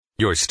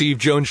Your Steve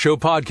Jones Show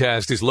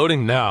podcast is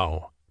loading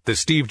now. The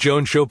Steve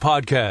Jones Show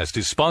podcast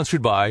is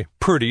sponsored by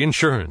Purdy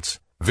Insurance.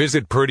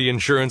 Visit Purdy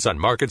Insurance on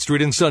Market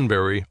Street in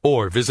Sunbury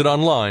or visit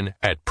online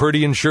at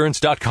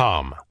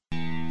purdyinsurance.com.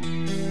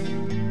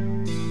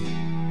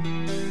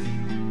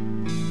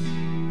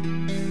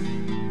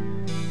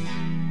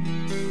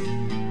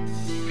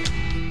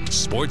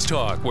 Sports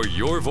talk where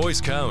your voice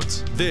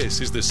counts.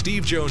 This is the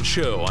Steve Jones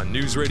Show on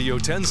News Radio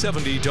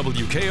 1070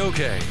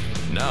 WKOK.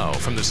 Now,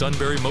 from the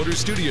Sunbury Motors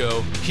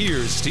Studio,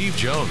 here's Steve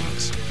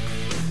Jones.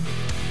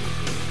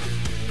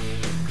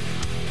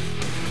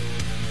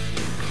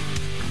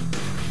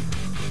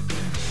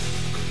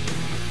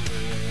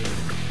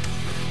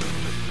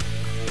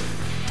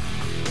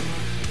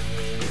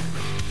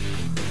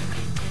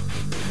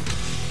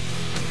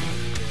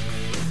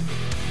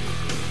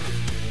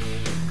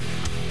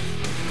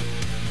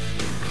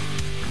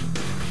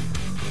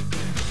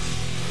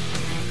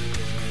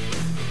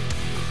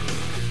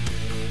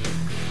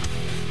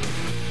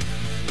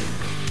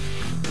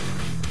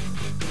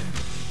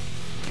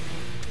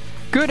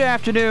 Good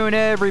afternoon,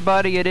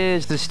 everybody. It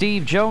is the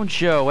Steve Jones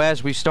Show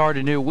as we start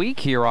a new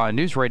week here on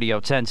News Radio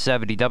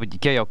 1070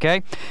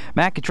 WKOK.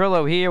 Matt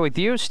Catrillo here with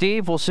you.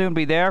 Steve will soon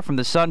be there from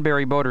the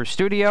Sunbury Motors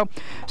Studio.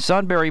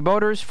 Sunbury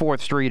Motors, 4th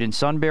Street in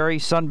Sunbury.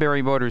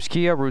 Sunbury Motors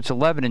Kia, routes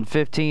 11 and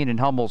 15 in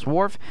Hummel's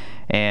Wharf.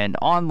 And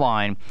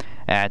online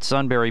at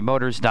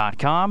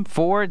sunburymotors.com.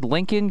 Ford,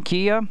 Lincoln,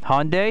 Kia,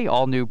 Hyundai,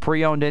 all new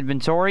pre-owned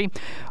inventory,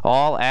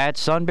 all at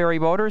Sunbury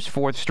Motors,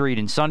 4th Street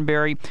in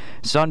Sunbury.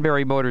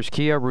 Sunbury Motors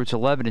Kia, routes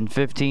 11 and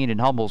 15 in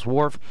Hummel's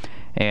Wharf,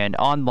 and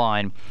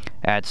online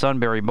at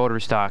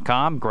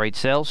sunburymotors.com. Great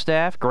sales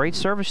staff, great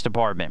service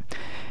department.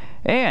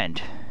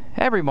 And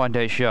every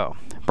Monday show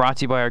brought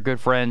to you by our good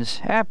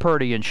friends at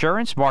Purdy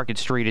Insurance, Market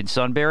Street in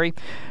Sunbury,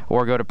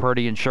 or go to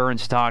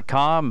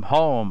purdyinsurance.com.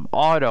 Home,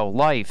 auto,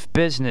 life,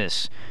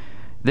 business,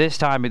 this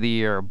time of the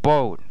year,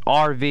 boat,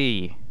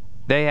 RV,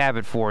 they have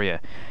it for you.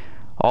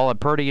 All at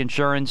Purdy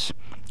Insurance,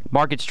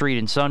 Market Street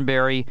in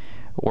Sunbury,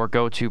 or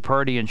go to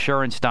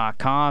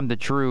purdyinsurance.com. The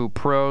true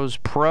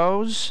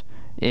pros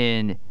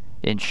in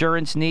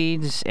insurance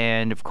needs,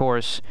 and of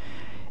course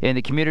in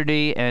the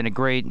community, and a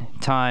great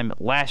time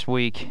last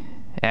week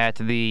at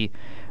the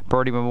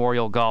Purdy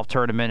Memorial Golf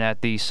Tournament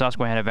at the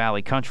Susquehanna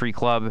Valley Country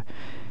Club.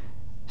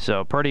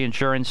 So Purdy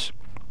Insurance,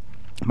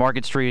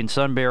 Market Street in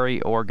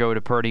Sunbury, or go to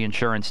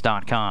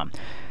purdyinsurance.com.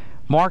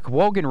 Mark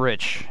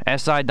Wogenrich,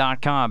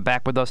 SI.com,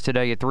 back with us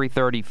today at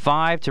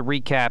 3:35 to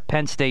recap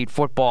Penn State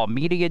Football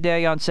Media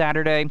Day on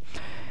Saturday.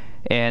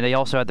 And they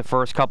also had the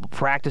first couple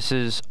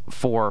practices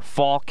for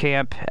fall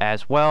camp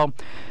as well.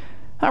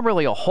 Not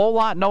really a whole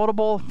lot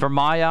notable from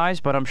my eyes,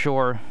 but I'm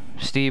sure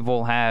Steve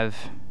will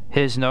have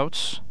his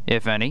notes,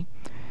 if any,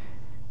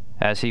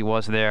 as he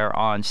was there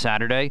on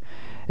Saturday.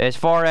 As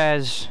far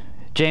as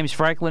James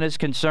Franklin is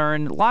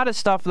concerned, a lot of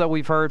stuff that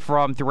we've heard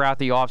from throughout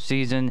the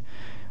offseason.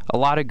 A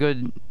lot of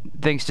good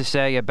things to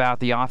say about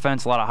the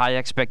offense, a lot of high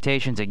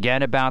expectations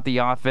again about the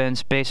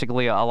offense.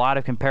 Basically, a lot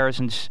of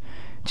comparisons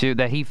to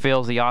that he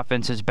feels the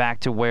offense is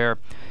back to where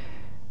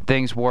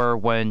things were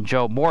when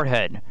Joe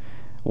Moorhead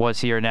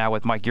was here now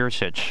with Mike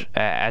Yurcich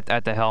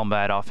at the helm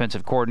at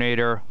offensive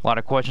coordinator. A lot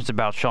of questions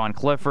about Sean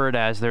Clifford,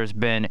 as there's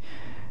been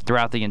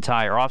throughout the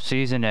entire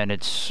offseason, and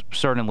it's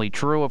certainly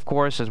true, of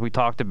course, as we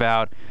talked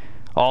about.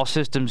 All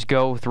systems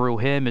go through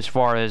him as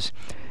far as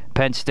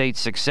Penn State's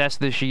success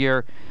this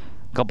year.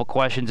 A couple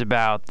questions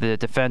about the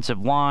defensive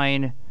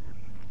line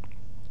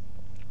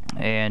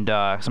and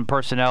some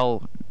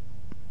personnel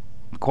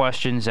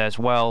questions as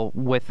well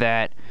with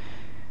that.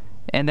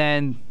 And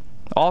then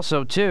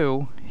also,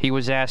 too, he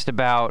was asked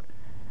about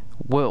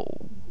what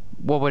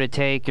would it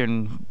take,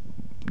 and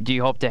do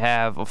you hope to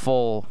have a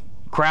full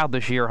crowd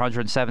this year,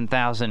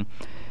 107,000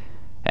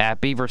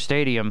 at Beaver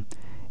Stadium.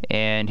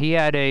 And he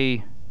had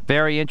a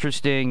very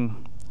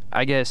interesting,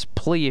 I guess,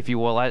 plea, if you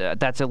will.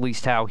 That's at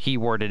least how he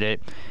worded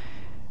it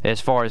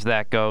as far as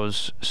that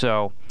goes.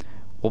 So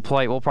we'll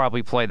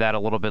probably play that a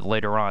little bit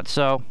later on.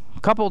 So a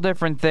couple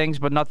different things,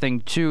 but nothing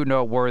too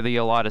noteworthy.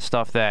 A lot of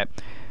stuff that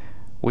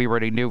we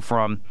already knew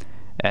from,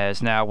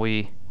 as now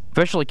we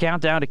officially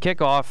count down to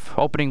kickoff,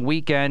 opening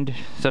weekend,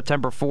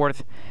 September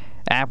 4th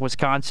at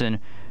Wisconsin.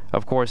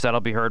 Of course,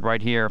 that'll be heard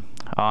right here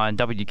on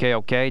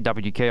WKOK,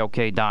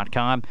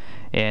 WKOK.com,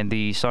 and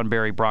the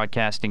Sunbury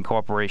Broadcasting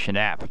Corporation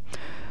app.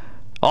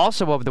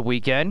 Also over the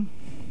weekend,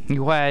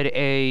 you had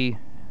a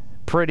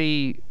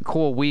pretty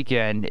cool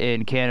weekend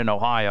in Canton,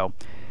 Ohio,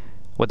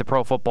 with the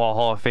Pro Football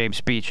Hall of Fame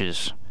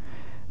speeches.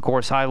 Of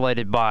course,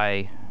 highlighted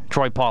by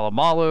Troy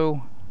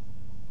Polamalu,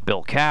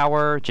 Bill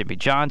Cowher, Jimmy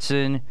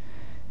Johnson,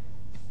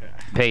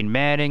 Peyton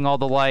Manning, all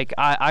the like.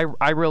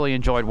 I really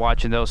enjoyed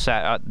watching those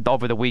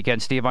over the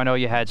weekend. Steve, I know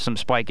you had some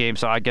spike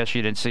games, so I guess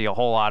you didn't see a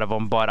whole lot of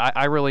them, but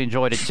I really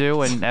enjoyed it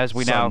too, and as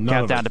we now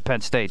count down to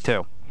Penn State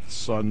too.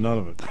 Saw none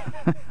of it.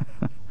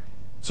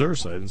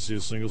 Seriously, I didn't see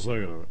a single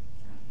second of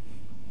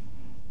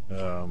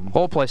it.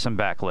 We'll play some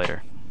back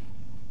later.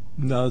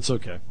 No, it's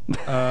okay.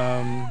 It's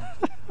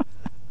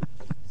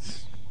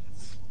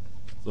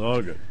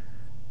all good.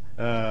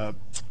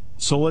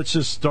 So let's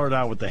just start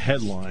out with the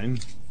headline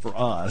for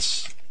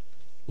us.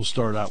 We'll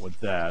start out with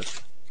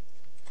that.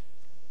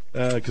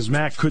 Because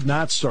Matt could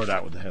not start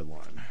out with the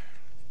headline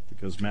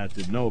because Matt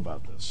didn't know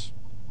about this.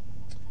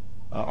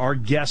 Our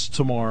guest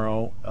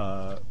tomorrow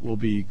will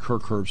be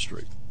Kirk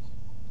Herbstreit.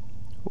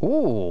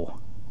 Ooh.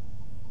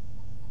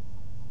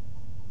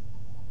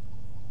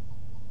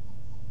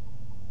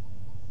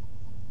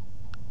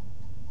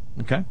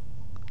 Okay.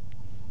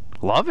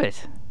 Love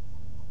it.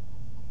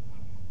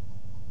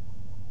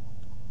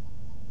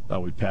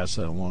 Thought we'd pass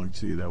that along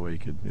to you. That way you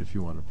could, if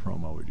you want to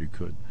promo it, you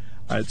could.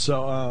 All right,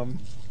 so...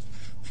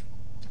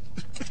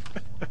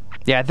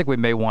 Yeah, I think we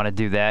may want to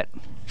do that.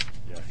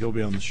 Yeah, he'll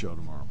be on the show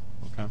tomorrow.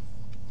 Okay.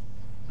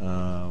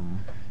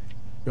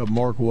 Got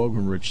Mark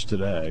Wogenrich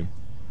today.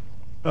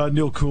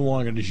 Neil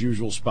Coulong in his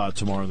usual spot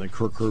tomorrow, and then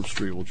Kirk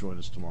Herbstreit will join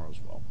us tomorrow as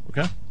well.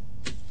 Okay?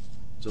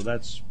 So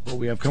that's what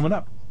we have coming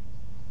up.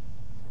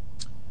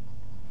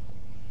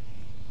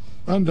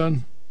 I'm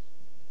done.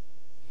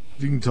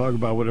 You can talk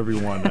about whatever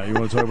you want now. You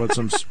want to talk about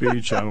some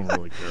speech? I don't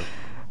really care.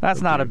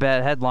 That's not a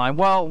bad headline.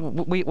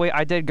 Well,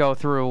 I did go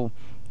through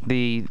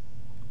the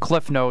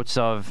cliff notes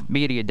of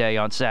Media Day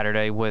on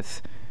Saturday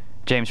with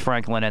James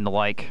Franklin and the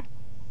like.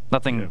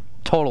 Nothing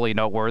totally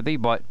noteworthy,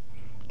 but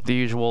the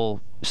usual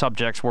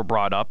subjects were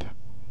brought up.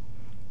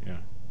 Yeah.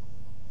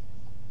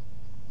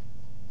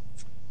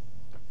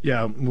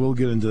 Yeah, we'll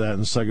get into that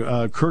in a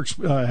second. Kirk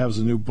has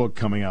a new book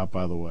coming out,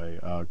 by the way.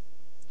 Out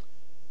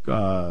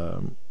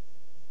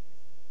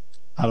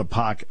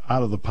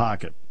of the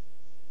Pocket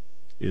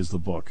is the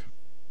book.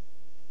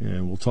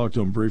 And we'll talk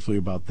to him briefly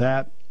about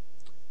that.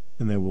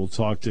 And then we'll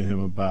talk to him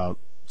about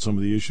some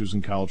of the issues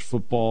in college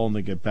football, and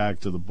then get back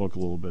to the book a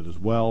little bit as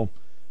well.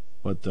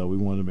 But we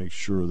wanted to make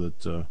sure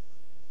that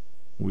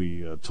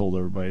we told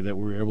everybody that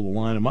we were able to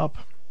line him up.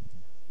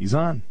 He's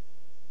on.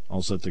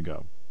 All set to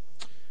go.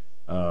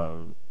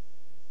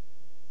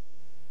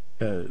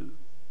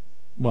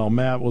 While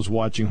Matt was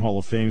watching Hall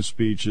of Fame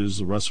speeches,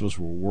 the rest of us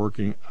were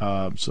working.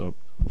 So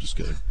I'm just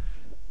kidding.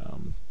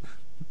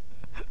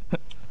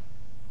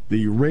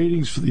 The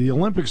ratings for the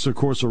Olympics, of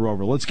course, are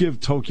over. Let's give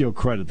Tokyo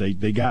credit.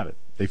 They got it.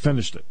 They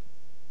finished it.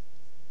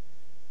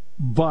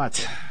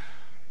 But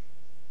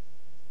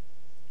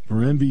for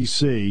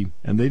NBC,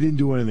 and they didn't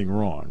do anything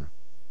wrong,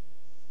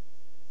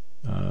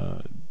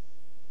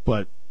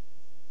 but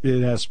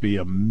it has to be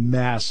a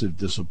massive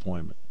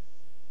disappointment.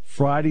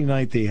 Friday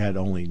night, they had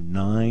only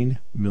 9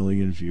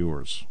 million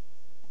viewers.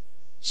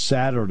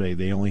 Saturday,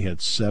 they only had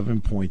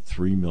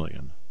 7.3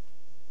 million.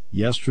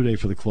 Yesterday,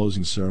 for the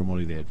closing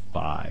ceremony, they had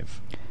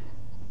 5.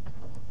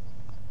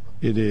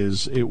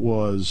 It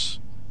was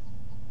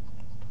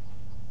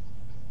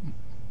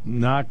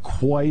not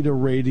quite a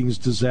ratings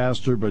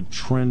disaster, but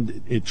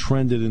it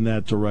trended in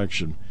that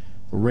direction.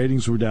 The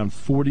ratings were down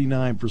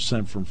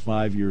 49% from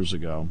 5 years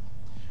ago.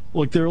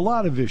 Look, there are a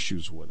lot of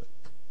issues with it.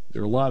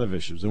 There are a lot of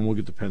issues, and we'll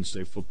get to Penn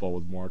State football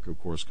with Mark, of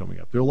course, coming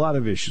up. There are a lot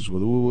of issues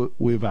with it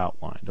we've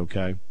outlined,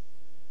 okay,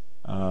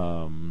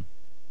 that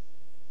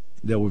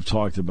we've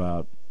talked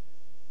about.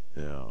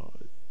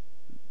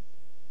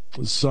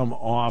 Some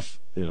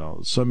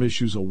some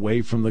issues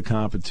away from the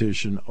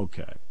competition,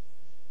 okay,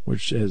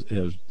 which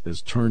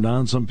has turned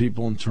on some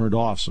people and turned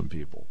off some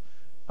people.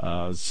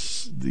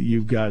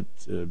 You've got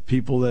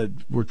people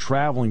that were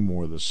traveling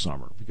more this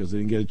summer because they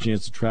didn't get a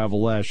chance to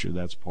travel last year.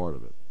 That's part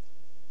of it.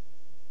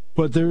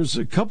 But there's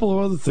a couple of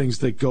other things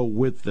that go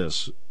with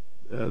this.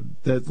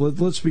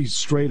 Let's be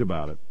straight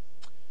about it.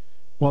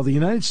 While the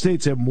United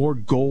States had more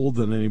gold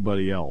than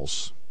anybody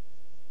else,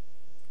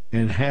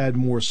 and had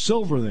more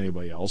silver than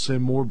anybody else,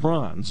 and more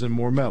bronze and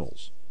more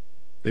medals,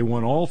 they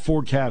won all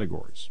 4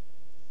 categories.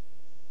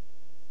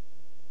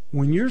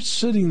 When you're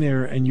sitting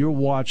there and you're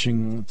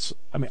watching,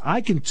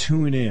 I can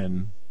tune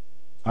in.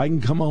 I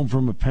can come home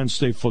from a Penn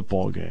State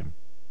football game,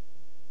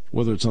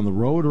 whether it's on the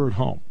road or at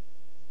home.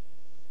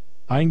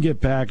 I can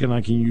get back and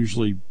I can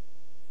usually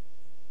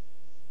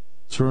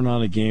turn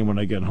on a game when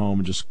I get home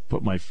and just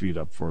put my feet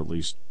up for at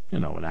least,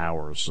 an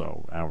hour or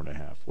so, hour and a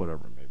half,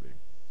 whatever it may be.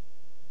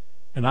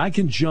 And I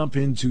can jump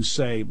into,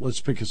 say,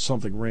 let's pick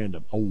something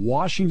random, a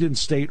Washington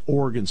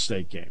State-Oregon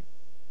State game.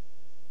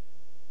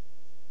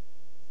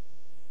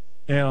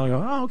 And I'll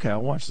go, oh, okay,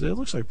 I'll watch this. It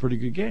looks like a pretty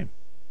good game.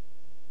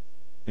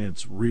 And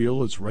it's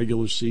real, it's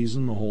regular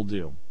season, the whole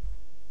deal.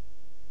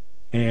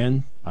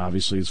 And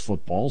obviously it's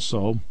football,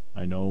 so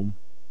I know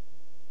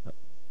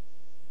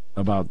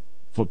about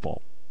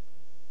football.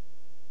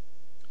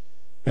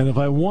 And if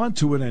I want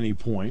to at any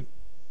point,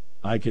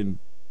 I can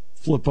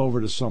flip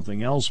over to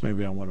something else.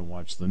 Maybe I want to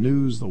watch the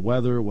news, the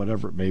weather,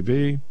 whatever it may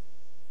be.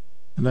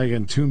 And I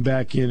can tune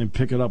back in and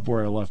pick it up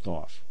where I left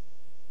off.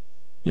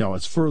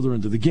 It's further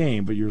into the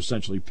game, but you're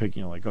essentially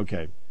picking like,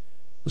 okay,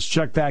 let's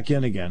check back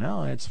in again.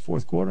 Oh, it's the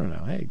fourth quarter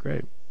now. Hey,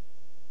 great.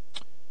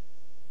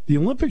 The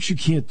Olympics, you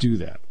can't do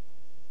that.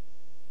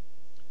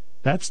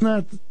 That's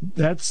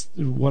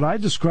what I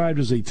described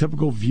as a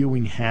typical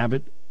viewing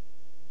habit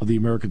of the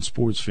American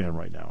sports fan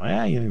right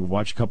now. You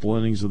watch a couple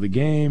innings of the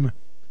game,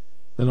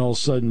 then all of a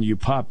sudden you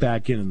pop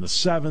back in the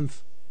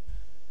 7th,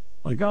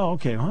 Like, oh,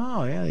 okay,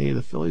 oh, yeah,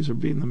 the Phillies are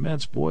beating the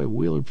Mets. Boy,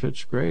 Wheeler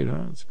pitched great,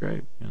 huh? It's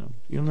great.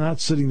 You're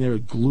not sitting there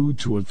glued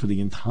to it for the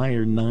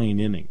entire 9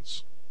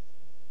 innings.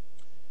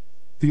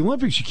 The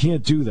Olympics, you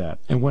can't do that.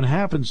 And when it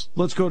happens,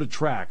 let's go to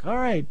track. All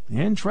right,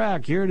 in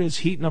track, here it is,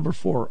 heat number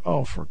 4.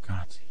 Oh, for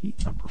God's sake,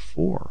 heat number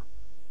 4.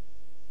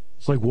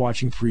 It's like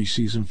watching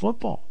preseason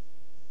football.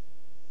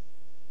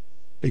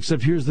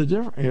 Except here's the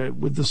difference,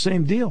 with the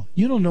same deal.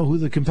 You don't know who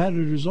the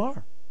competitors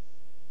are.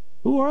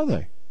 Who are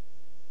they?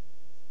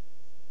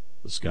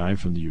 This guy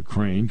from the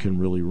Ukraine can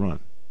really run.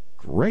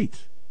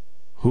 Great.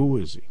 Who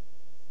is he?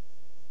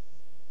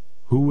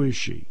 Who is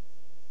she?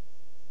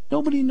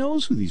 Nobody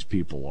knows who these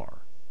people are.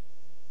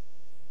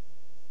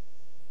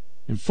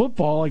 In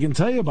football, I can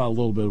tell you about a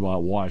little bit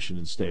about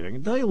Washington State. I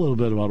can tell you a little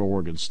bit about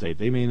Oregon State.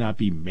 They may not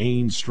be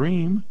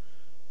mainstream,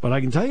 but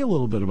I can tell you a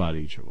little bit about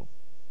each of them.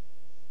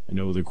 I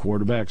know who their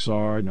quarterbacks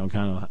are. I know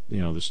kind of,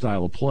 the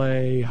style of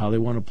play, how they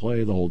want to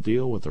play, the whole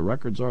deal, what the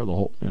records are, the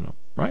whole,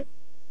 right?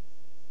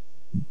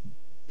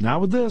 Now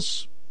with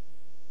this,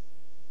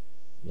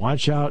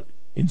 watch out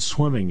in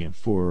swimming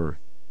for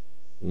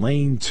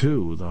lane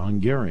 2, the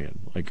Hungarian.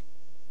 Like,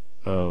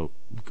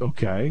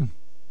 okay.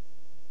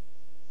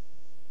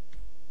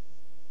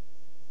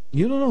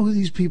 You don't know who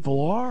these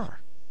people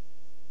are.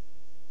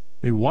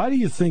 I mean, why do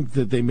you think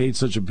that they made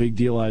such a big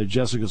deal out of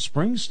Jessica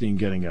Springsteen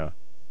getting a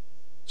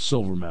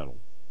silver medal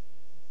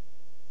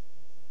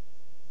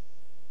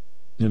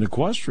in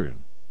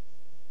equestrian?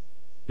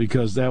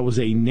 Because that was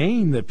a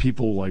name that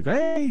people were like,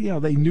 hey,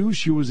 they knew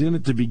she was in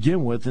it to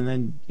begin with, and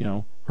then,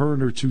 her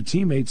and her 2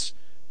 teammates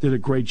did a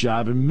great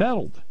job and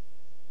medaled.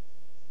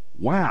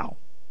 Wow.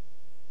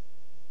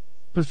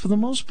 But for the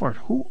most part,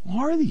 who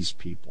are these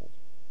people?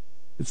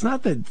 It's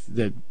not that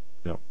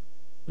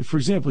for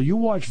example, you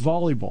watch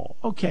volleyball.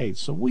 Okay,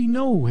 so we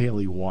know who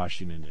Haley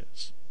Washington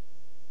is.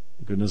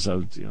 Goodness,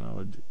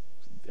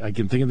 I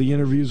can think of the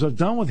interviews I've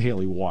done with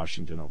Haley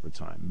Washington over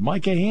time.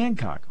 Micah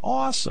Hancock,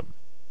 awesome.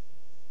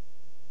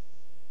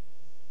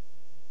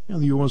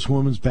 The U.S.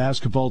 women's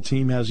basketball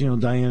team has,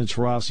 Diana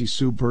Taurasi,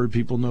 Sue Bird.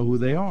 People know who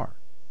they are.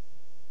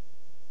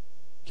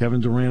 Kevin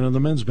Durant on the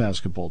men's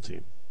basketball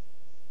team.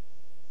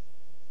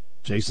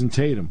 Jason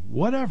Tatum,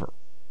 whatever.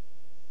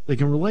 They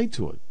can relate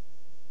to it.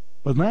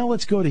 But now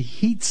let's go to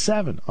Heat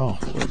 7. Oh,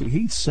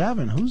 Heat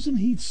 7. Who's in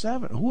Heat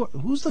 7?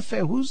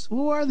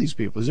 Who are these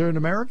people? Is there an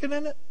American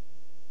in it?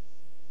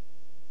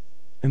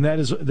 And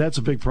that's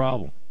a big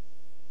problem.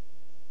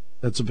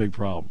 That's a big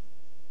problem.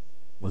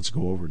 Let's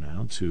go over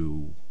now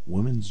to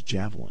women's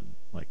javelin.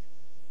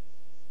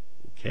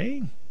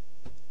 Okay.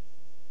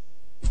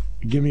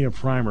 Give me a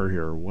primer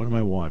here. What am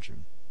I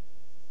watching?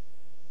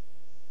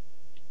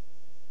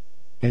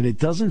 And it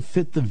doesn't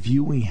fit the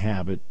viewing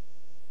habit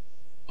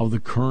of the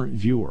current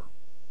viewer.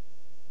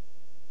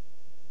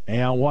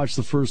 Hey, I'll watch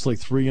the first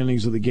 3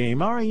 innings of the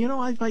game. All right,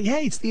 I like,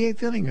 hey, it's the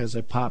 8th inning, as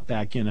I pop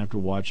back in after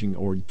watching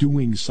or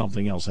doing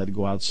something else. I had to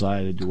go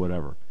outside and do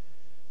whatever.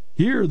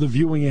 Here, the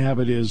viewing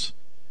habit is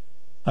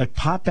I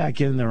pop back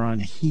in. They're on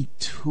Heat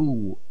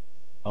 2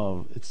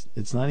 of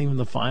it's not even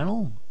the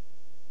final.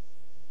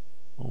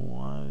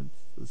 Oh,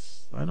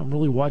 I don't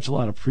really watch a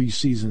lot of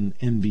preseason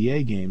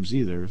NBA games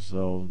either,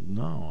 so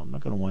no, I'm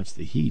not going to watch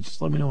the Heat.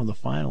 Just let me know when the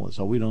final is.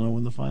 Oh, we don't know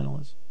when the final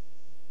is?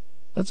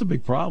 That's a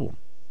big problem.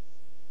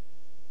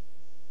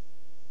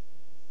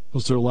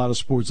 Because there are a lot of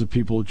sports that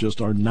people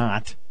just are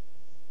not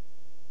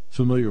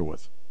familiar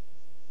with.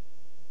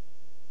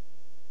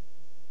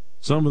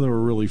 Some of them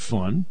are really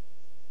fun.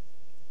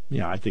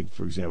 Yeah, I think,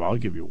 for example, I'll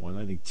give you one.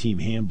 I think team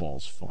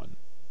handball's fun.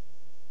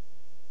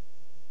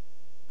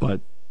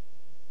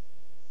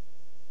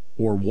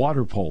 Or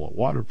water polo.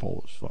 Water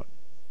polo is fun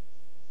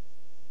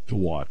to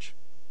watch.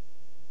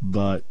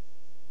 But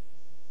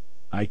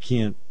I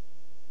can't.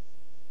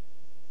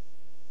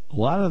 A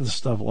lot of the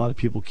stuff, a lot of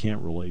people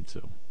can't relate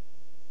to.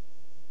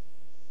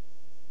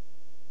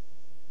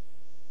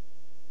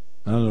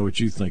 I don't know what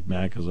you think,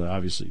 Matt, because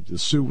obviously the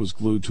Sue was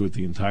glued to it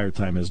the entire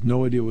time. Has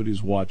no idea what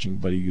he's watching,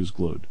 but he was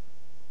glued.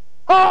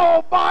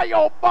 Oh, my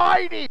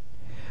almighty!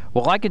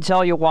 Well, I can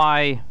tell you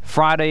why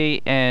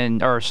Saturday and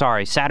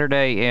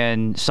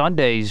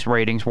Sunday's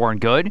ratings weren't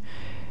good.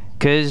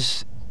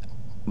 Because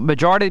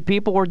majority of the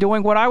people were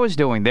doing what I was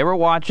doing. They were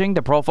watching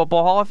the Pro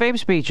Football Hall of Fame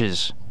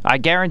speeches. I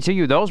guarantee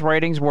you those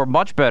ratings were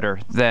much better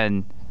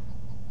than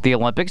the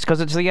Olympics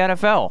because it's the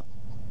NFL.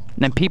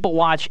 And people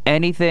watch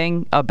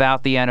anything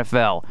about the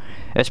NFL,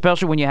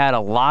 especially when you had a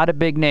lot of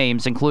big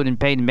names, including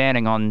Peyton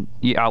Manning on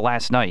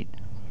last night.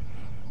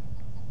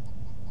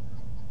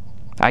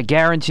 I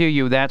guarantee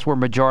you that's where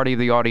majority of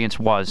the audience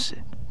was,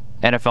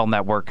 NFL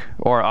Network,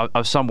 or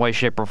of some way,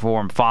 shape, or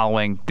form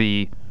following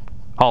the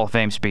Hall of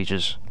Fame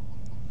speeches.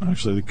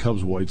 Actually, the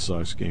Cubs-White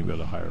Sox game got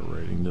a higher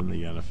rating than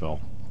the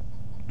NFL.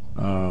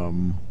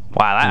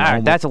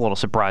 Wow, that's a little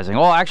surprising.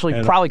 Well,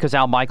 actually, probably because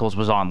Al Michaels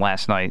was on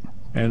last night.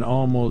 And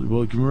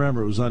you can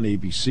remember, it was on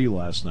ABC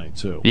last night,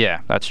 too.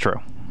 Yeah, that's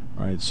true.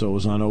 All right, so it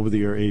was on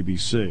over-the-air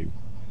ABC.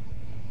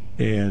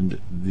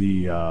 And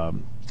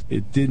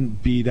it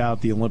didn't beat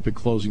out the Olympic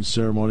closing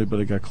ceremony,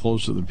 but it got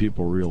closer than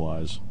people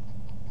realize.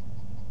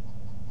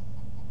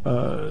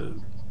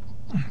 and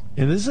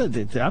this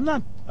is I'm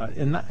not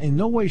in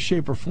no way,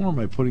 shape, or form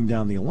am I putting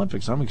down the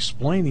Olympics. I'm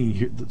explaining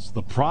here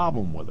the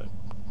problem with it.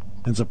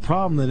 And it's a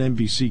problem that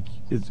NBC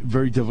is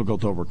very difficult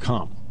to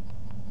overcome.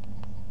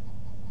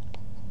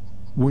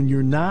 When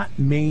you're not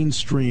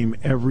mainstream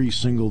every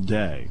single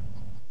day,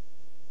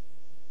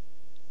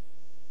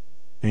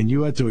 and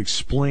you have to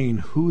explain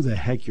who the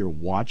heck you're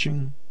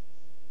watching,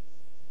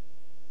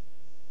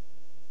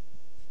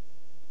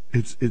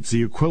 it's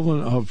the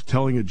equivalent of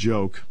telling a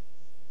joke,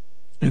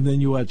 and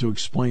then you have to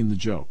explain the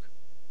joke.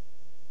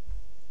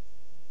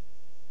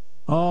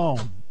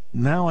 Oh,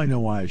 now I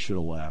know why I should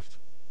have laughed.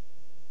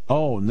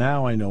 Oh,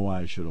 now I know why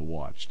I should have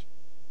watched.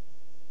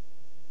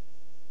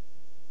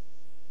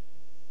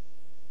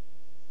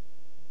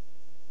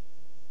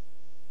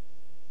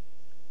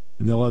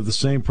 And they'll have the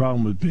same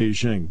problem with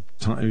Beijing.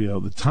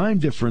 The time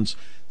difference.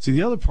 See,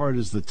 the other part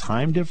is the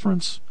time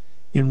difference.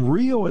 In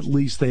Rio, at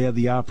least, they had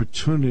the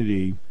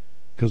opportunity,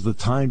 because the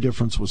time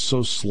difference was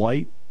so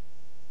slight.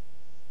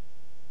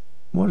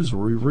 What is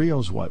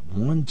Rio's,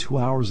 2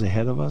 hours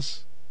ahead of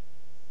us?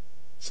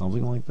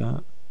 Something like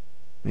that.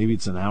 Maybe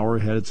it's an hour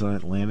ahead. It's on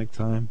Atlantic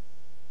time.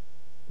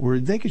 Where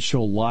they could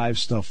show live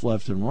stuff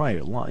left and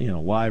right.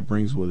 Live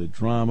brings with it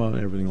drama and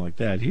everything like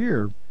that.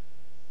 Here,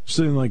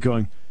 sitting like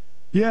going,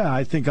 yeah,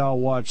 I think I'll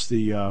watch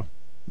the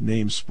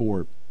name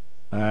sport.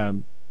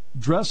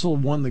 Dressel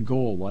won the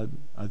goal.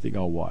 I think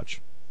I'll watch.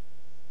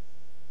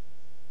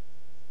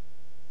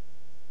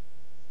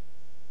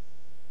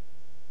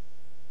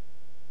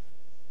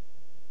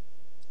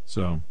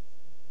 So,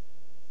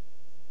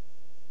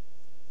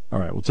 all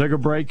right, we'll take a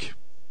break.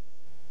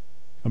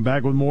 Come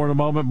back with more in a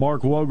moment.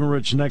 Mark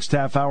Wogenrich next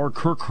half hour.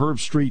 Kirk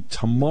Herbstreit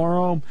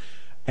tomorrow.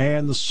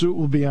 And the suit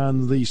will be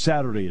on the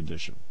Saturday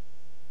edition.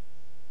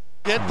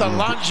 Get the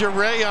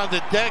lingerie on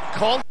the deck.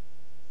 Call.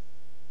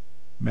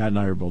 Matt and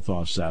I are both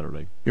off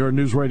Saturday. Here on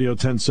News Radio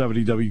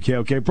 1070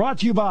 WKOK. Brought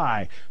to you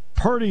by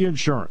Purdy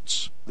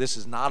Insurance. This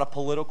is not a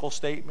political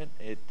statement.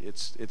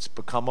 It's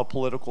become a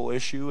political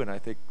issue, and I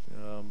think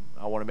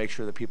I want to make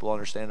sure that people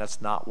understand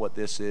that's not what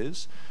this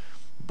is.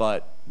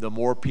 But the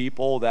more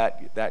people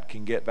that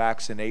can get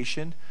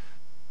vaccination,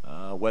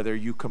 whether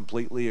you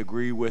completely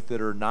agree with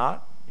it or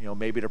not,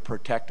 maybe to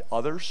protect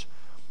others,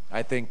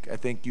 I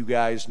think you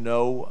guys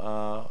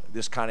know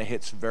this kind of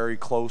hits very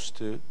close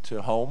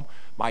to home.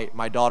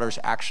 My daughter's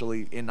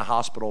actually in the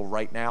hospital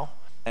right now,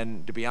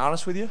 and to be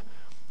honest with you,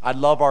 I'd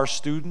love our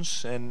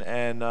students and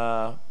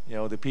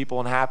the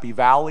people in Happy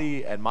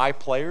Valley and my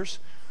players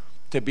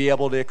to be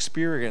able to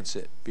experience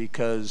it,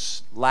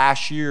 because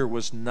last year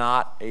was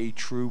not a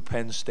true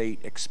Penn State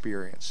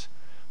experience.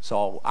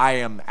 So I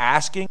am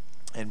asking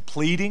and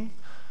pleading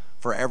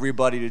for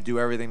everybody to do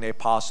everything they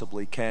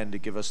possibly can to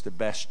give us the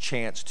best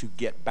chance to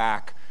get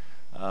back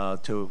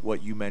to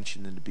what you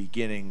mentioned in the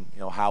beginning,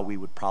 how we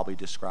would probably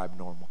describe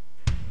normal.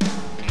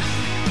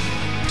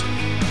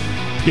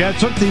 Yeah, I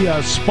took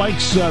the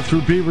Spikes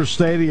through Beaver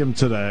Stadium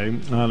today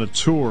on a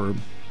tour,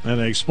 and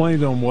I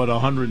explained to them what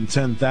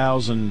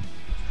 110,000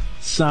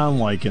 sound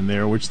like in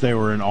there, which they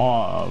were in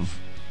awe of.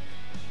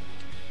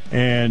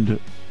 And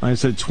I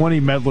said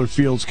 20 Medler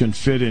Fields can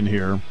fit in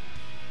here.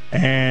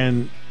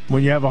 And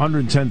when you have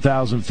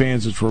 110,000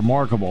 fans, it's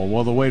remarkable.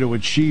 Well, the way to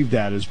achieve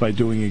that is by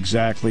doing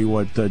exactly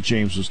what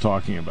James was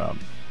talking about.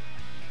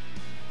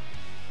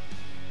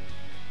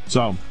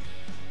 So,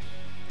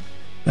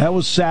 that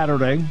was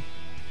Saturday.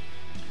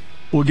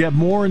 We'll get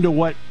more into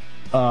what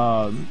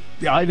the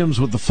items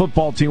with the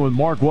football team with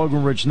Mark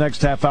Wogenrich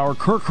next half hour.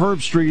 Kirk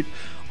Herbstreit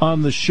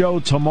on the show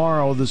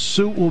tomorrow. The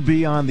suit will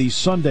be on the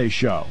Sunday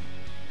show.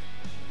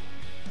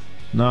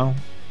 No?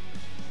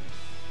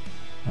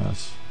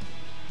 Yes.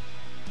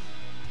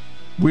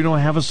 We don't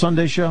have a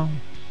Sunday show?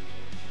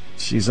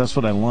 Jeez, that's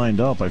what I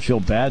lined up. I feel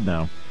bad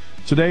now.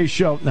 Today's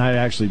show, no, I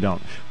actually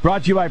don't.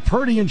 Brought to you by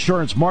Purdy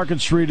Insurance, Market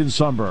Street in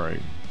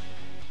Sunbury.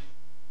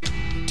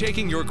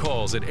 Taking your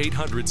calls at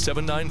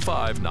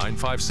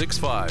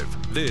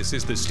 800-795-9565. This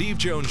is the Steve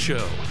Jones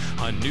Show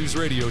on News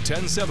Radio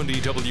 1070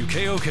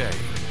 WKOK.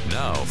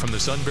 Now, from the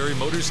Sunbury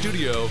Motors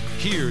Studio,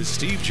 here's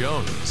Steve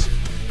Jones.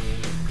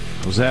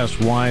 I was asked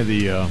why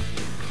the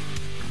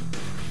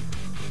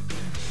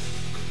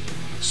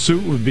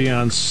suit would be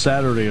on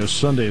Saturday or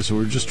Sunday, so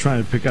we're just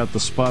trying to pick out the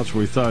spots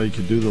where we thought he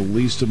could do the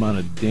least amount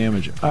of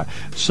damage. All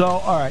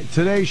right,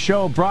 today's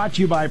show brought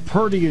to you by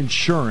Purdy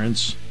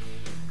Insurance.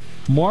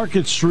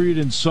 Market Street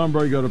in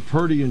Sunbury. Go to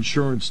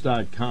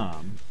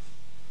purdyinsurance.com.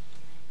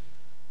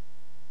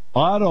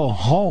 Auto,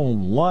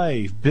 home,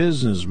 life,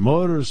 business,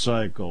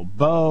 motorcycle,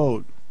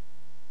 boat,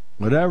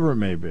 whatever it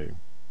may be,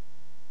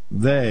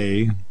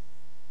 they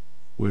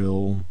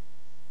will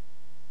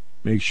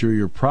make sure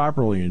you're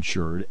properly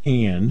insured,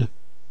 and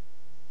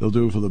they'll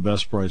do it for the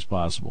best price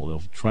possible.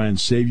 They'll try and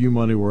save you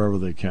money wherever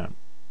they can.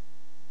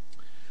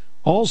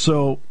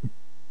 Also,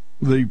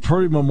 the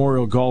Purdy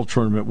Memorial Golf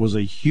Tournament was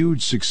a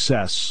huge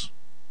success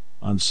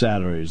on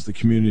Saturdays. The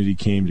community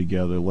came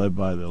together, led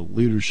by the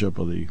leadership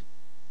of the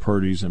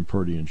Purdys and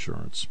Purdy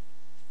Insurance.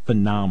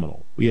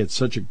 Phenomenal. We had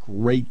such a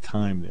great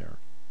time there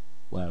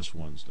last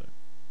Wednesday.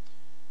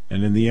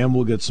 And in the end,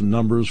 we'll get some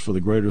numbers for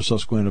the Greater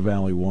Susquehanna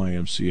Valley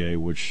YMCA,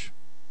 which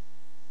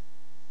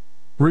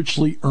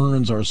richly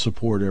earns our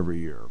support every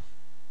year.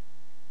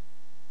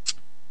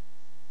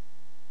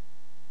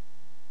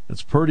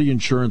 That's Purdy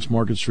Insurance,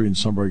 Market Street in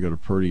Sunbury. Go to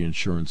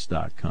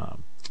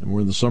purdyinsurance.com. And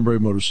we're in the Sunbury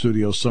Motors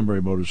studio,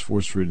 Sunbury Motors,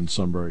 4th Street in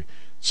Sunbury.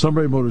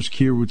 Sunbury Motors,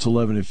 Kia, routes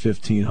 11 and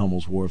 15,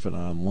 Hummel's Wharf, and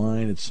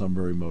online at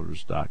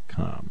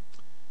sunburymotors.com.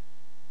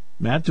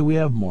 Matt, do we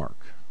have Mark?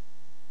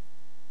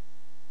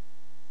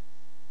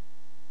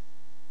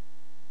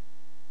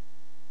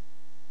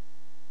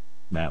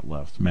 Matt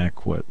left. Matt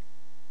quit.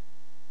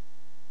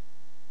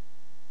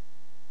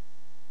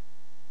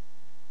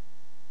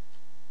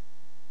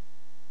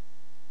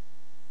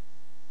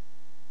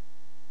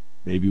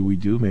 Maybe we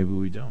do, maybe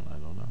we don't. I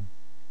don't know.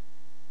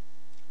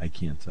 I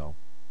can't tell.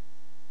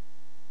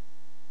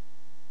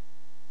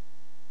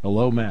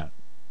 Hello, Matt.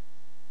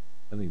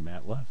 I think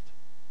Matt left.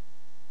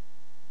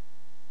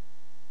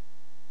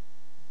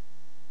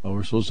 Oh,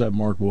 we're supposed to have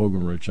Mark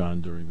Wogenrich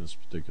on during this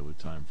particular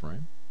time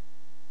frame.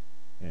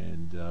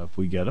 And if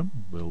we get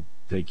him, we'll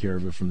take care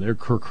of it from there.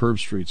 Kirk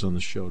Herbstreit's on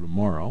the show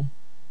tomorrow.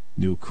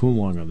 Neil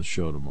Coulong on the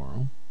show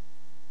tomorrow.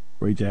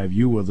 Great to have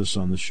you with us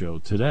on the show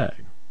today.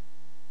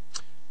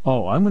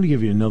 Oh, I'm going to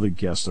give you another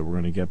guest that we're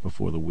going to get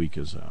before the week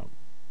is out.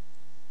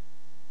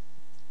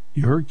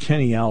 You heard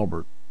Kenny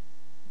Albert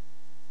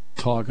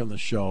talk on the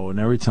show, and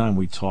every time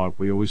we talk,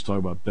 we always talk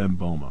about Ben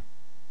Boma,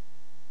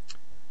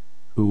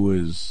 who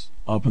is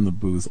up in the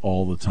booth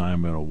all the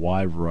time in a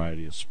wide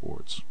variety of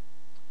sports.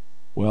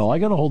 Well, I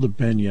got a hold of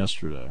Ben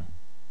yesterday,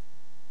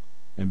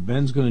 and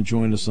Ben's going to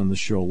join us on the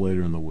show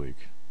later in the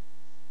week.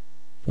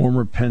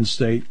 Former Penn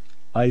State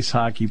ice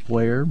hockey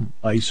player,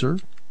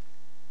 icer,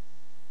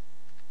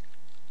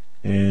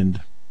 and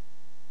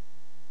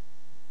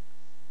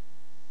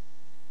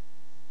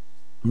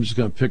I'm just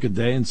going to pick a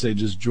day and say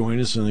just join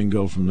us and then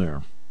go from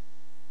there.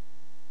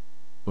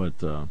 But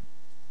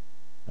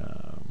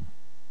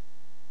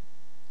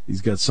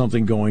he's got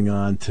something going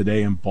on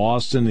today in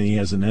Boston, and he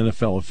has an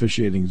NFL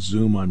officiating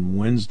Zoom on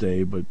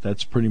Wednesday, but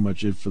that's pretty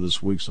much it for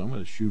this week, so I'm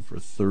going to shoot for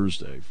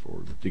Thursday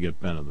to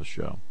get Ben on the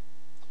show.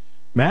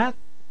 Matt?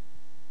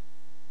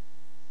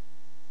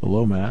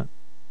 Hello, Matt.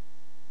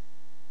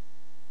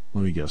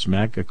 Let me guess.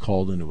 Matt got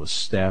called into a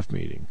staff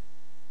meeting.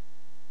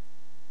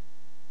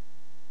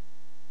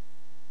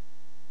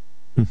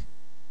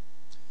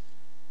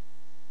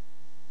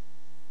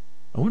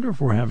 I wonder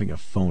if we're having a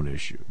phone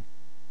issue.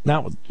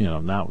 Not with,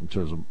 not in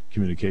terms of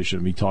communication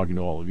of me talking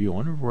to all of you. I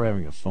wonder if we're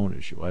having a phone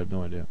issue. I have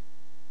no idea.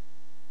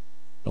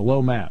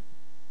 Hello, Matt.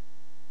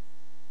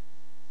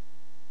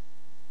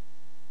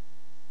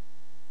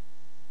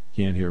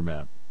 Can't hear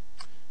Matt.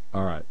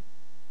 All right.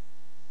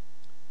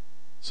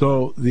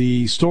 So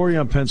the story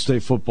on Penn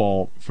State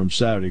football from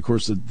Saturday, of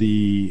course,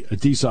 the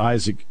Adisa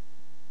Isaac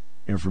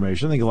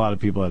information, I think a lot of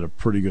people had a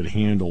pretty good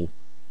handle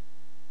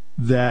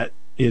that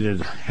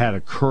it had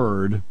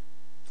occurred,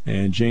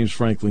 and James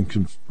Franklin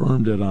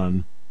confirmed it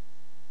on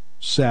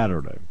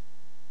Saturday.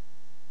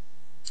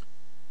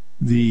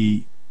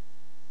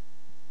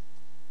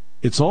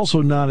 It's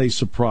also not a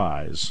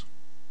surprise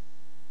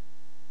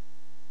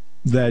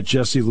that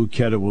Jesse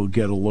Luketa will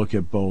get a look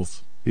at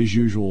both his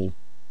usual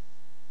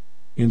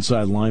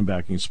inside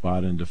linebacking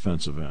spot and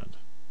defensive end.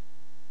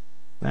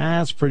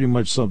 That's pretty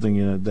much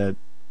something that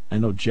I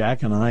know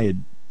Jack and I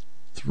had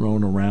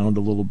thrown around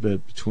a little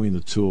bit between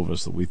the two of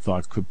us that we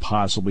thought could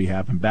possibly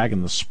happen back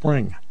in the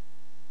spring.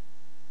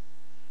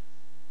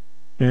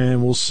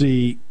 And we'll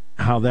see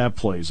how that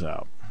plays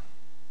out.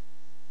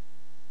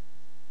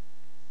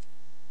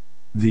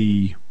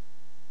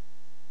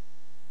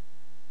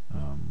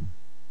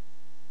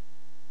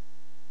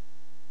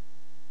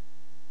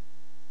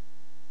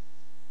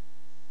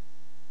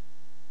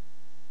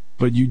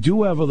 But you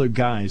do have other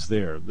guys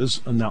there.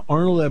 Now,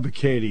 Arnold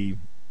Ebiketie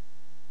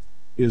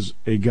is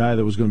a guy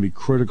that was going to be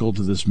critical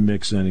to this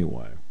mix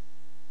anyway.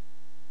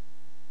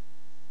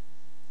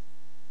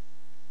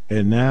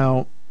 And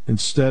now,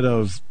 instead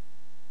of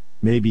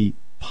maybe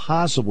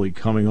possibly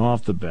coming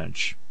off the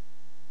bench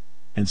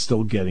and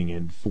still getting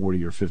in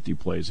 40 or 50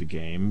 plays a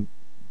game,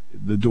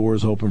 the door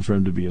is open for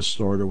him to be a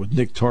starter with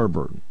Nick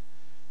Tarburton.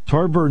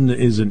 Tarburton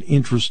is an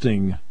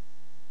interesting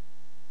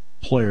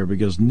player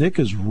because Nick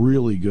is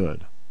really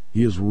good.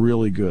 He is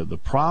really good. The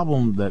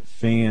problem that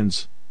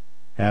fans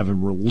have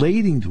in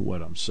relating to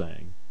what I'm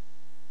saying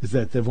is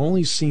that they've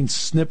only seen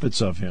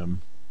snippets of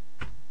him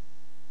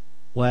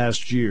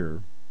last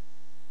year.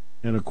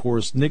 And, of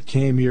course, Nick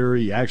came here.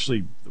 He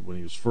actually, when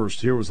he was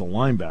first here, was a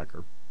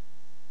linebacker.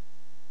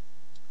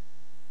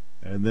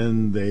 And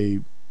then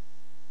they,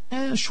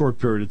 a short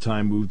period of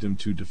time, moved him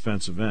to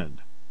defensive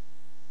end.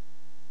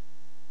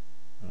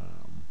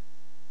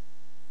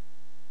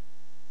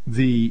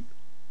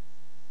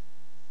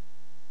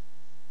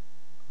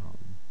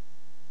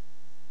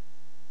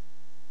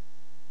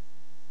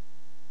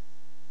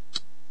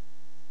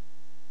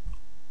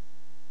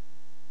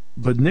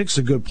 But Nick's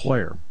a good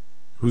player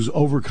who's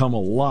overcome a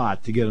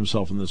lot to get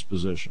himself in this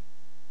position.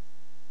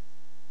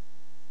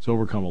 He's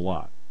overcome a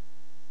lot.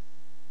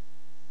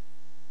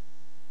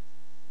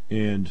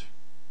 And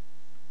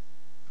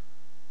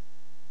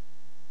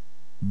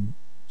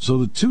so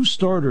the two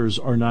starters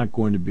are not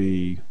going to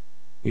be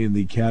in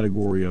the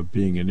category of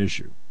being an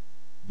issue.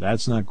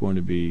 That's not going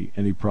to be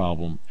any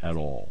problem at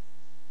all.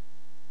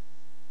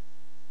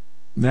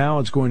 Now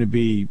it's going to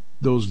be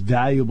those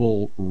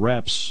valuable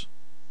reps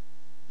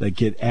that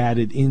get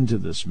added into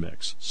this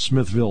mix.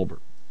 Smith-Vilbert.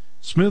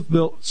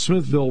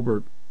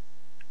 Smith-Vilbert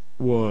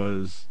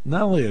was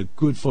not only a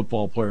good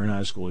football player in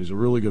high school, he's a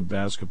really good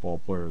basketball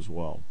player as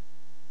well.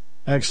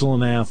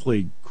 Excellent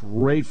athlete,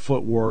 great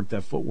footwork.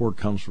 That footwork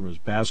comes from his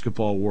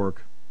basketball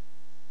work.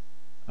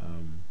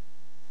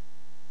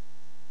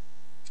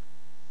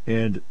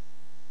 And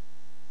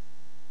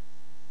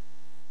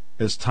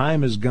as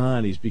time has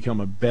gone, he's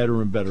become a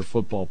better and better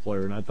football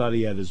player, and I thought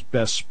he had his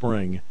best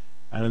spring,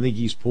 and I think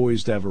he's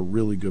poised to have a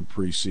really good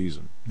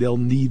preseason. They'll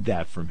need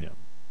that from him.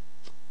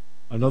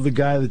 Another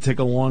guy to take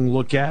a long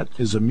look at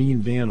is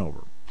Amin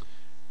Vanover.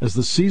 As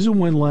the season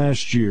went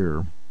last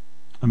year,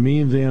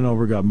 Amin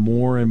Vanover got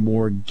more and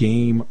more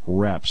game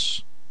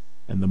reps,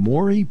 and the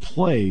more he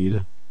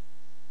played,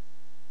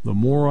 the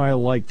more I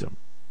liked him.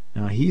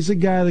 Now, he's a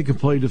guy that can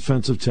play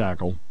defensive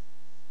tackle,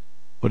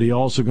 but he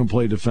also can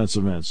play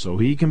defensive end. So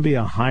he can be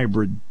a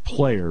hybrid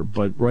player,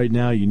 but right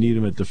now you need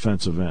him at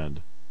defensive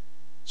end.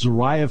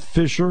 Zariah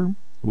Fisher,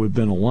 who had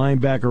been a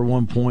linebacker at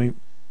one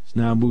point, has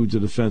now moved to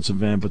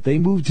defensive end, but they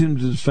moved him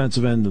to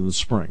defensive end in the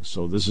spring.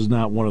 So this is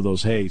not one of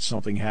those, hey,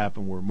 something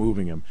happened, we're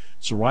moving him.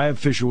 Zariah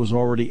Fisher was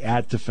already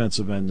at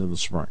defensive end in the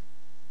spring.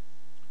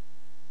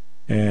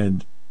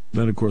 And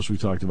then, of course, we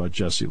talked about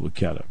Jesse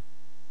Luketa.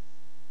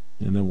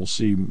 And then we'll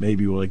see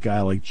maybe what a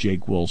guy like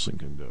Jake Wilson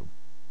can do.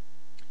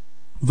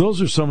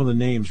 Those are some of the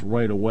names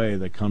right away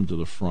that come to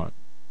the front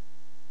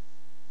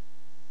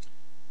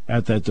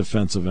at that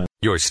defensive end.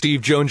 Your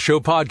Steve Jones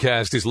Show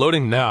podcast is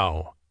loading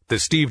now. The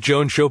Steve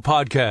Jones Show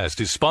podcast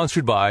is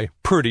sponsored by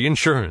Purdy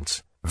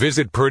Insurance.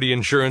 Visit Purdy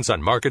Insurance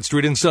on Market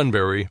Street in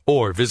Sunbury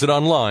or visit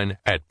online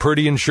at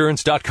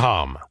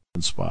purdyinsurance.com.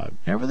 Spot.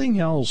 Everything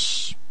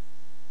else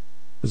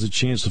has a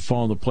chance to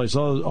fall into place.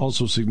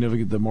 Also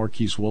significant that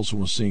Marquise Wilson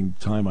was seeing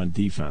time on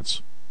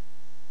defense.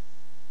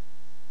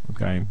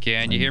 Okay.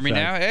 Can you hear me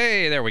now?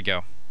 Hey, there we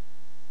go.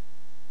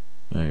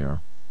 There you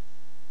are.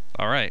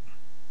 All right.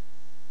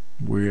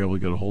 Were you able to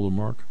get a hold of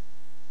Mark?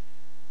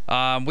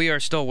 We are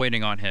still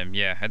waiting on him.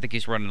 Yeah, I think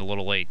he's running a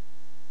little late.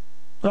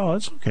 Oh,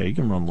 that's okay. He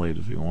can run late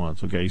if he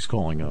wants. Okay, he's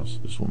calling us.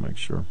 Just want to make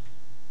sure.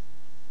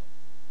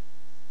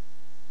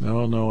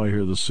 No, I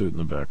hear the suit in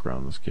the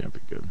background. This can't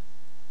be good.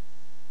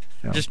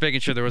 Yeah. Just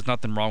making sure there was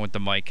nothing wrong with the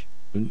mic.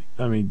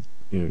 I mean,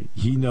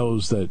 he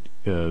knows that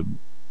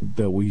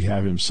that we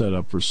have him set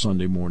up for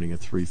Sunday morning at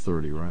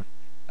 3:30, right?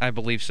 I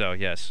believe so,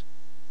 yes.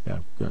 Yeah,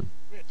 good.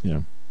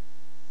 Yeah.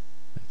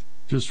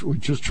 We're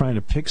just trying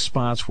to pick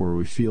spots where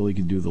we feel he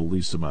can do the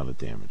least amount of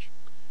damage.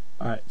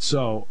 All right,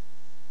 so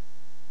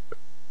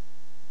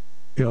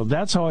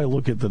that's how I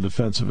look at the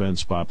defensive end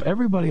spot.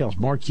 Everybody else,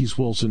 Marquise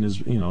Wilson is,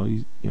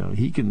 he's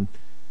going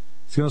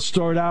to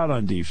start out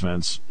on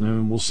defense,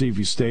 and we'll see if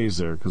he stays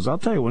there. Because I'll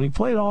tell you, when he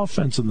played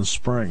offense in the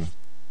spring,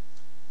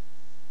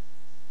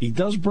 he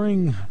does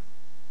bring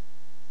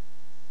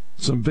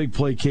some big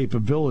play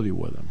capability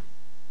with him.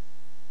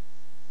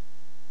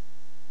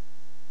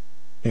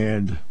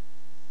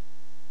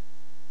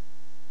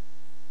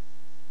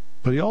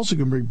 But he also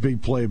can bring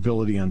big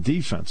playability on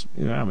defense.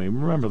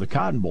 Remember the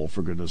Cotton Bowl,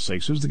 for goodness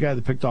sakes. Who's the guy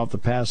that picked off the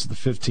pass at the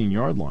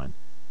 15-yard line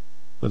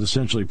that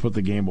essentially put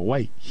the game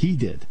away? He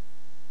did.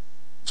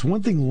 It's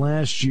one thing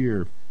last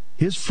year,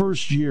 his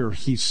first year,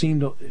 he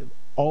seemed to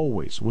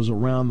always was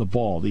around the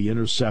ball. The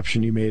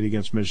interception he made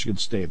against Michigan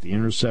State, the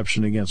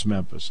interception against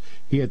Memphis.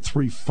 He had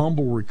 3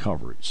 fumble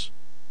recoveries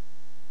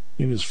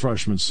in his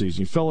freshman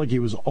season. He felt like he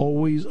was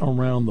always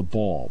around the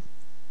ball.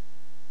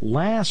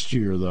 Last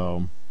year,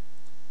 though,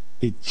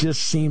 it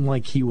just seemed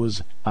like he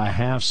was a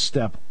half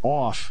step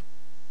off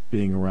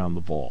being around the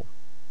ball.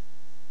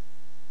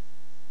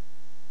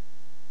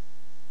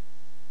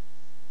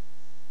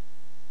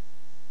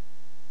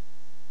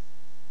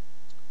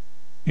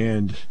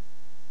 And,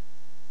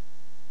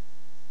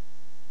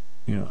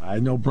 I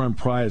know Brent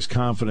Pry is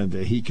confident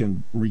that he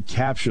can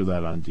recapture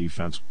that on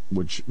defense,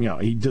 which,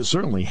 he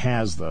certainly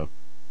has the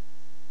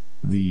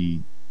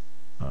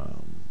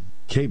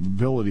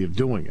capability of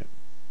doing it.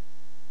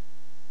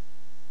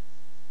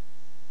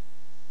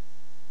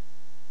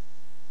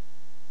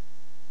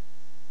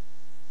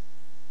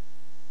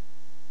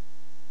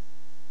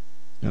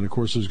 And, of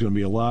course, there's going to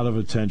be a lot of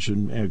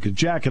attention, because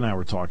Jack and I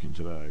were talking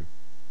today.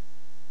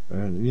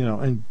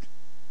 And,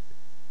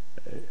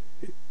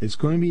 it's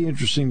going to be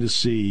interesting to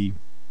see,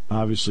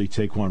 obviously,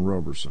 Taquan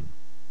Roberson.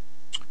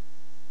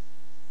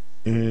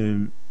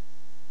 And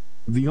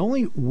the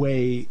only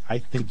way I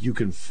think you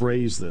can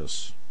phrase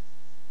this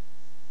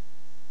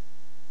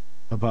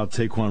about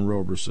Taquan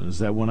Roberson is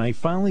that when I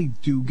finally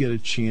do get a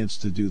chance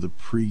to do the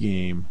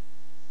pregame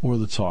or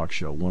the talk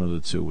show, one of the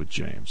two with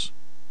James,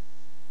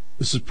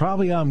 this is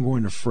probably how I'm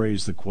going to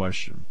phrase the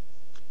question,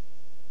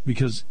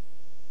 because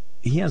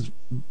he has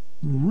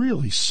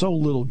really so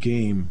little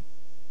game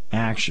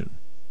action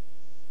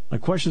My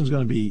question is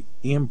going to be,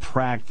 in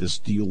practice,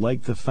 do you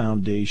like the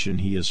foundation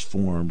he has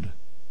formed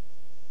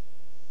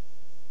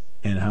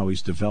and how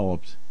he's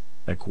developed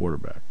at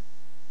quarterback?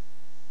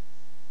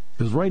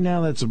 Because right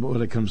now that's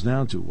what it comes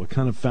down to. What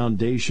kind of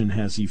foundation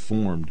has he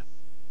formed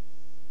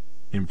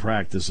in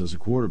practice as a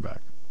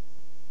quarterback?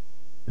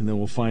 And then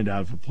we'll find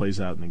out if it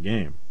plays out in the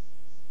game.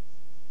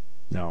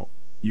 Now,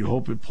 you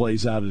hope it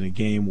plays out in a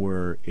game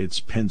where it's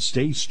Penn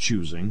State's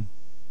choosing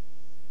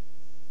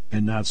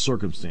and not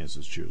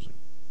circumstances choosing.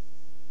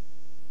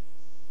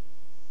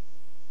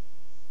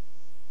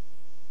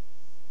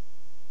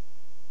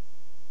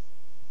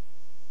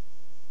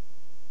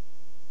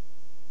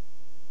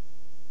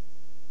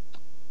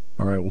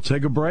 All right, we'll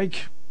take a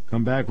break.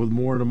 Come back with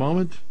more in a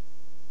moment.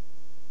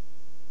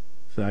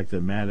 The fact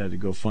that Matt had to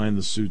go find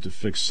the suit to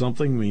fix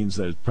something means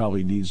that it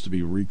probably needs to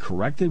be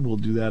recorrected. We'll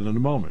do that in a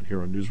moment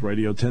here on News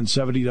Radio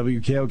 1070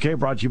 WKOK,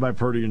 brought to you by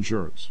Purdy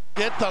Insurance.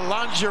 Get the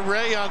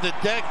lingerie on the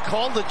deck.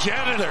 Call the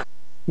janitor.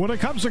 When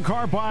it comes to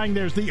car buying,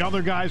 there's the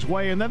other guy's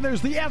way, and then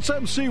there's the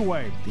SMC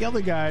way. The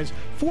other guys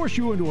force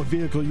you into a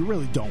vehicle you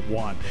really don't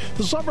want.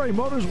 The Sunbury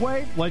Motors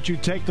way lets you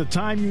take the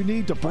time you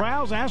need to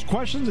browse, ask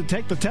questions, and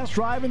take the test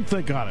drive and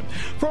think on it.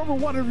 For over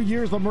 100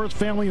 years, the Mertz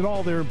family and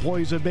all their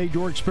employees have made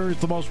your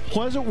experience the most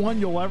pleasant one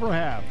you'll ever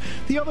have.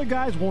 The other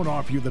guys won't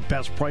offer you the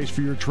best price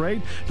for your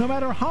trade, no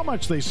matter how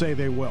much they say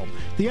they will.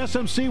 The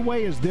SMC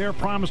way is their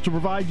promise to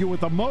provide you with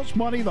the most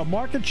money the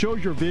market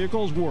shows your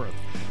vehicle is worth.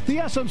 The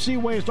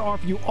SMC way is to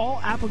offer you all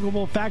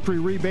applicable factory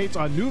rebates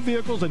on new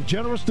vehicles and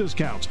generous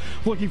discounts.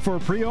 Looking for a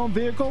pre-owned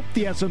vehicle?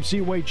 The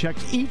SMC way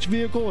checks each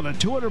vehicle in a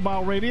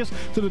 200-mile radius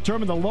to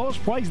determine the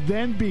lowest price,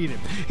 then beat it.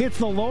 It's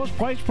the lowest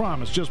price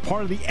promise, just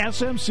part of the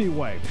SMC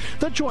way.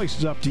 The choice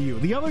is up to you,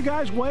 the other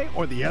guy's way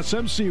or the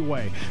SMC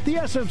way. The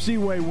SMC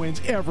way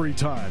wins every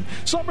time.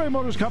 Sunbury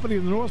Motors Company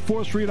in the North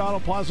 4th Street Auto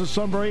Plaza,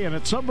 Sunbury, and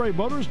at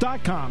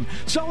sunburymotors.com.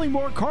 Selling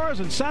more cars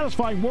and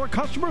satisfying more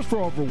customers for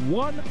over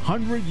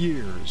 100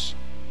 years.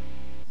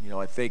 You know,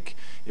 I think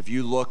if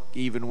you look,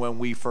 even when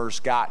we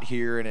first got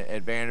here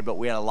at Vanderbilt,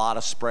 we had a lot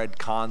of spread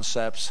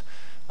concepts.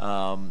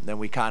 Then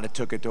we kind of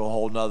took it to a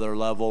whole nother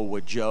level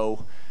with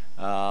Joe.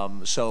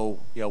 So,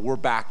 you know, we're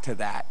back to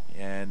that.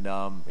 And,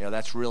 you know,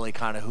 that's really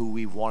kind of who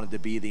we've wanted to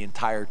be the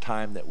entire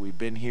time that we've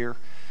been here.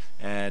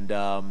 And,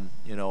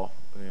 you know,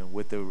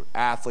 with the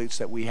athletes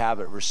that we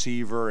have at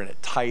receiver and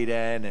at tight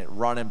end and at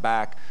running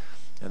back,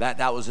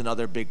 that was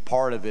another big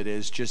part of it,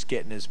 is just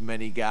getting as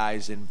many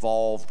guys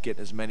involved,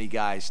 getting as many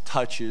guys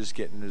touches,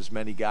 getting as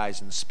many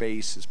guys in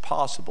space as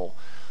possible.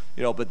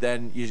 You know, but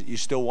then you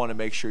still want to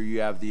make sure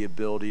you have the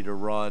ability to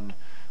run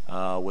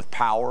with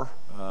power,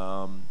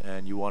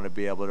 and you want to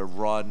be able to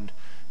run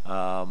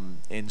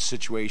in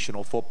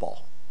situational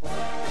football.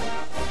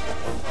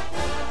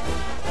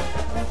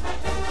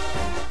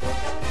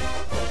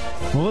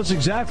 Well, that's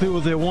exactly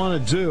what they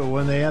want to do,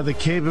 and they have the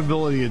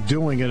capability of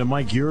doing it. And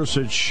Mike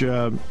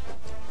Yurcich,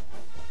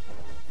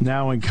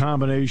 now in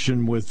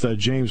combination with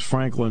James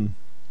Franklin,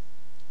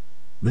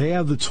 they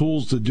have the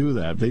tools to do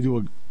that. They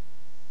do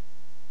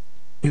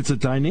it's a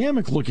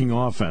dynamic-looking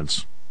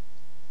offense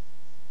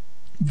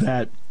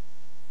that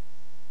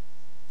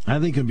I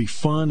think can be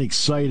fun,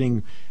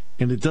 exciting,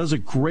 and it does a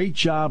great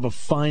job of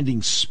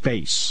finding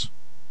space.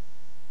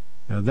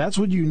 Now, that's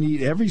what you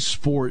need. Every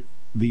sport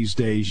these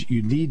days,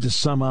 you need to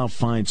somehow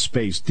find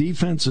space.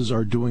 Defenses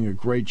are doing a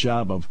great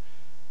job of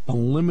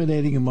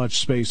eliminating as much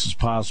space as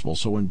possible.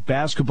 So in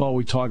basketball,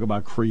 we talk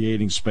about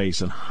creating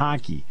space. In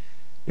hockey,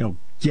 you know,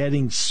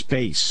 getting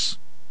space.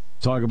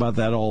 Talk about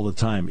that all the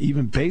time.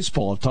 Even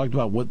baseball, I've talked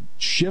about what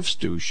shifts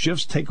do.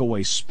 Shifts take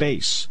away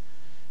space.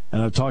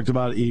 And I've talked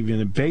about, even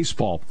in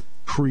baseball,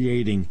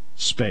 creating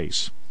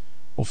space.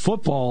 Well,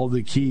 football,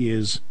 the key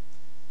is,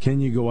 can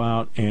you go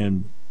out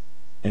and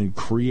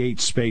create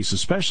space,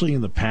 especially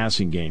in the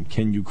passing game?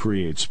 Can you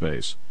create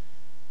space?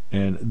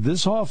 And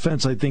this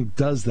offense, I think,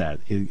 does that.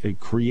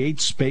 It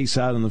creates space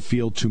out in the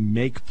field to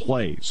make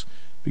plays,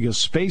 because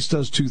space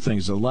does two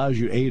things. It allows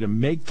you, A, to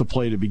make the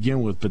play to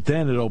begin with, but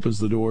then it opens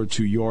the door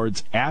to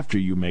yards after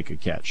you make a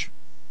catch.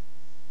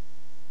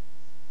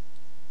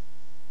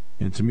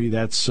 And to me,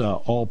 that's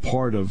all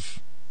part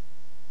of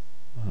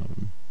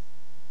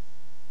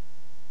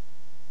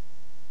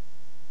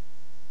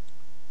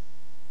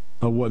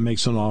what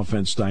makes an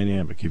offense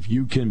dynamic. If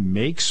you can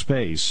make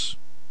space,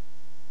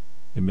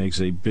 it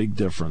makes a big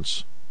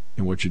difference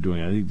in what you're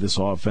doing. I think this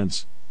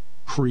offense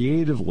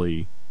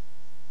creatively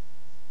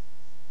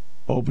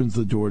opens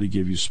the door to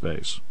give you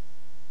space,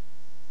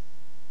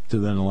 to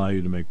then allow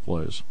you to make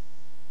plays.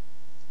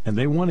 And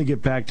they want to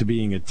get back to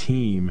being a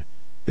team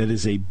that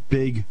is a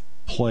big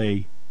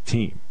play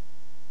team,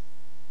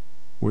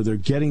 where they're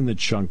getting the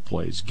chunk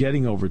plays,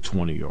 getting over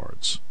 20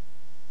 yards,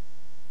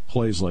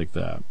 plays like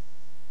that.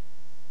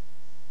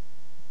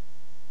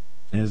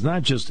 And it's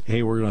not just,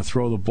 hey, we're going to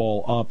throw the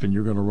ball up and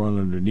you're going to run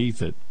underneath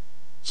it.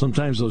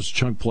 Sometimes those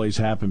chunk plays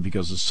happen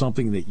because of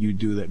something that you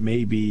do that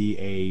may be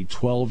a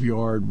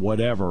 12-yard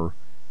whatever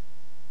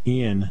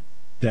in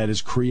that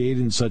is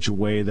created in such a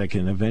way that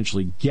can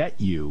eventually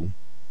get you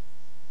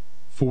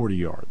 40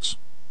 yards.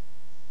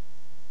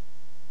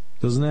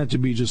 Doesn't have to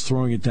be just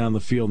throwing it down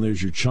the field and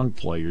there's your chunk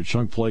play. Your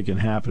chunk play can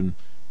happen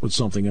with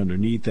something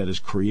underneath that is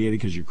created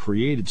because you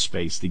created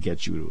space to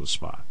get you to a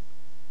spot.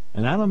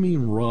 And I don't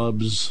mean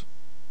rubs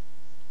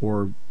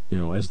or,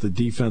 as the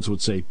defense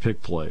would say,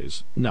 pick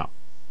plays. No.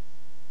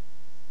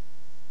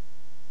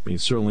 I mean,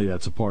 certainly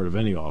that's a part of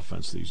any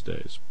offense these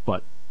days,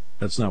 but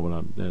that's not what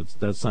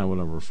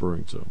I'm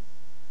referring to.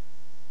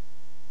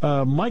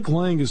 Mike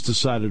Lange has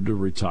decided to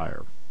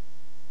retire.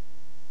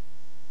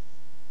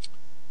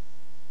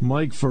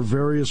 Mike, for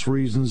various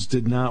reasons,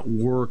 did not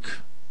work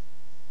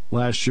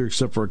last year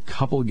except for a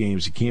couple of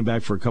games. He came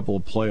back for a couple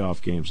of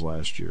playoff games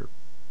last year.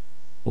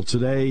 Well,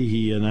 today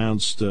he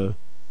announced that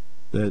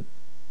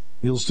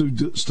he'll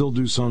still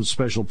do some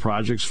special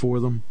projects for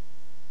them,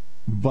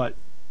 but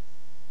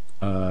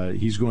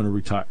he's going to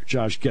retire.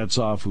 Josh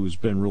Getzoff, who's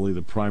been really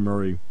the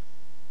primary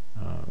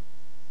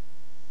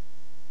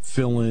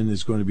fill-in,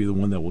 is going to be the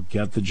one that will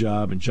get the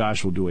job, and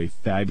Josh will do a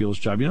fabulous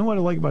job. You know what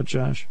I like about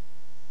Josh?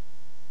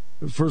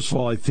 First of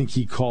all, I think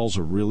he calls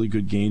a really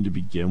good game to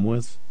begin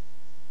with,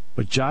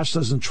 but Josh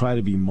doesn't try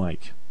to be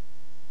Mike.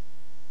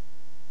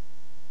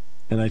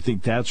 And I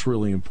think that's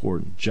really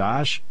important.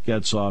 Josh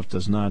Getzoff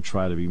does not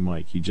try to be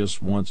Mike. He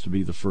just wants to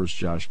be the first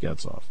Josh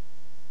Getzoff.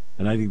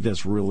 And I think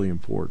that's really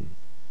important.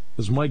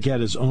 Because Mike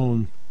had his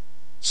own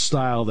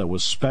style that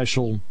was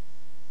special,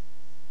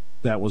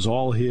 that was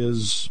all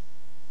his,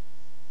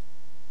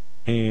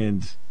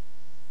 and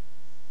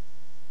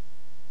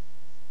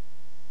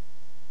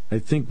I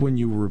think when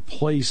you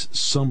replace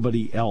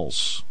somebody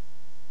else,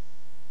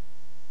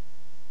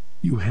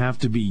 you have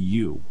to be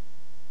you.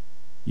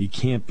 You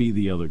can't be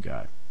the other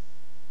guy.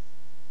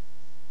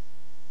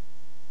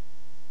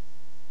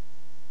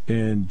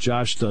 And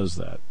Josh does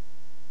that.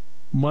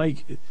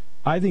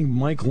 I think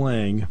Mike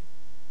Lange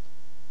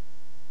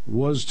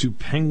was to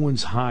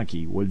Penguins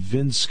hockey what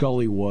Vin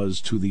Scully was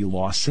to the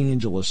Los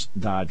Angeles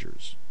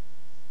Dodgers.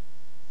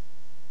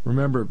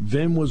 Remember,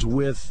 Vin was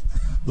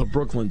with the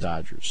Brooklyn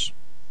Dodgers.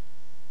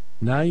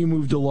 Now you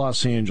move to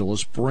Los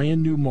Angeles,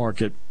 brand new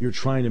market. You're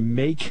trying to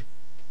make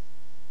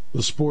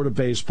the sport of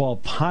baseball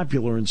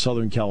popular in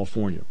Southern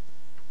California.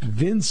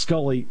 Vin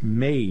Scully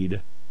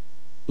made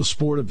the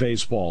sport of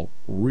baseball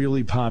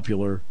really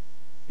popular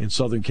in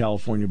Southern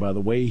California by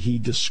the way he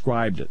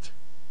described it.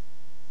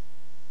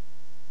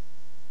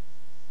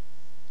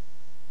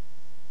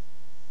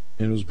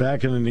 And it was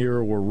back in an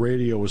era where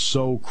radio was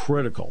so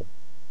critical.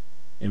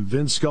 And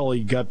Vin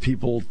Scully got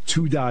people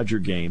to Dodger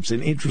games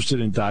and interested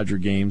in Dodger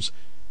games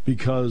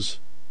because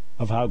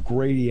of how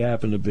great he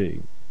happened to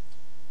be.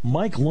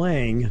 Mike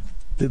Lange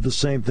did the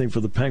same thing for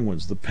the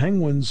Penguins. The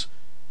Penguins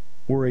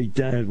were he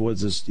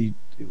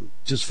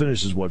just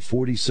finished his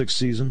 46th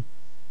season?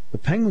 The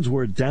Penguins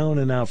were a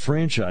down-and-out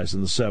franchise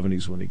in the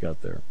 70s when he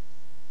got there.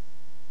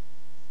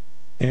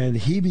 And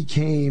he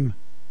became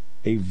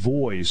a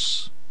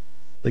voice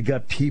that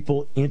got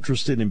people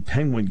interested in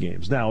Penguin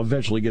games. Now,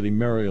 eventually getting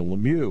Mario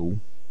Lemieux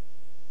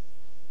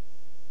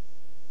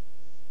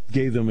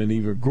gave them an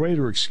even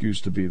greater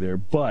excuse to be there,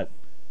 but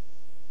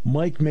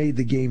Mike made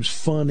the games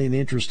fun and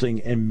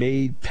interesting and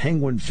made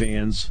Penguin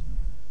fans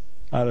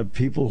out of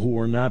people who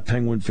were not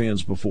Penguin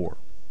fans before.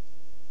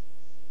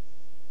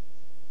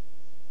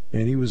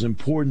 And he was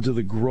important to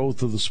the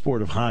growth of the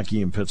sport of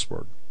hockey in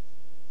Pittsburgh.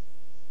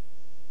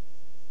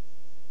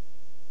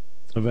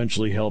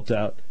 Eventually helped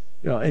out.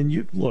 And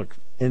you look,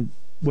 and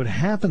what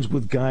happens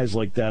with guys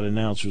like that,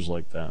 announcers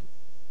like that,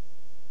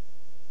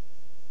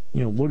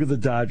 look at the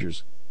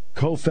Dodgers.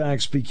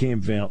 Koufax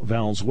became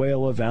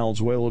Valenzuela.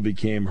 Valenzuela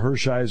became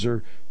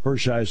Hershiser.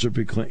 Hershiser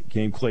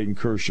became Clayton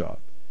Kershaw.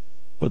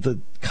 But the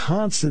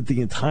constant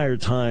the entire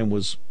time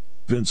was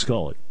Vin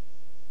Scully.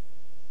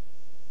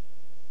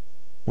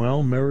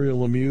 Well, Mario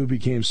Lemieux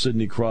became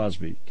Sidney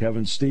Crosby.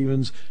 Kevin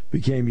Stevens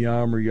became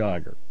Jaromir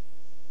Jagr.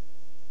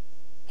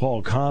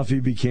 Paul Coffey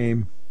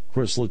became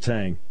Chris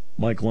Letang.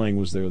 Mike Lange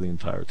was there the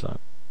entire time.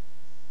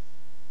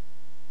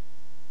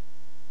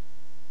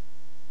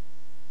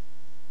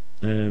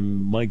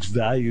 And Mike's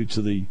value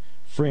to the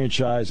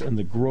franchise and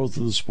the growth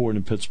of the sport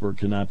in Pittsburgh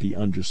cannot be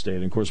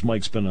understated. Of course,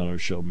 Mike's been on our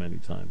show many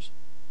times.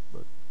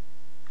 But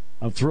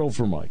I'm thrilled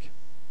for Mike.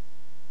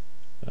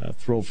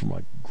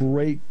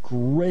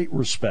 Great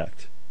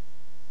respect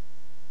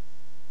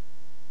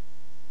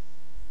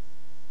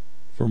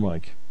for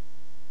Mike.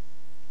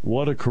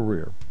 What a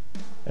career.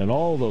 And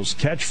all those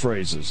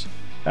catchphrases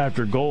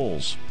after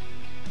goals.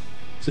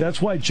 See,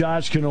 that's why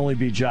Josh can only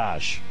be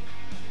Josh.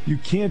 You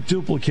can't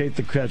duplicate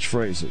the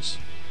catchphrases.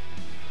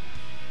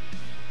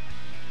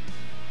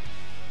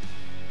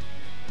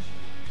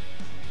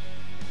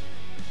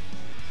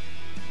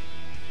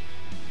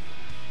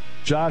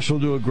 Josh will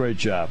do a great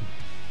job.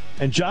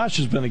 And Josh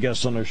has been a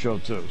guest on our show,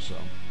 too. So,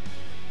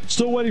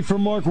 still waiting for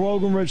Mark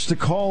Wogenrich to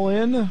call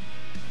in.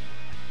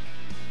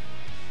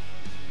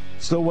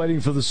 Still waiting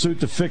for the suit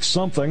to fix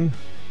something.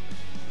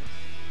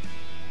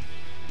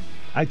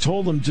 I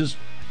told him just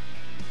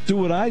do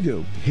what I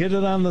do. Hit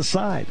it on the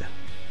side.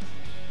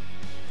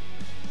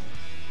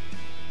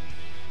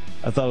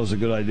 I thought it was a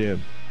good idea.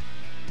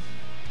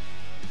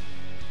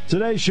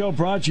 Today's show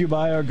brought to you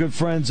by our good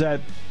friends at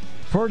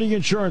Purdy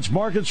Insurance,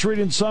 Market Street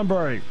in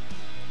Sunbury.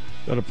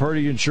 Go to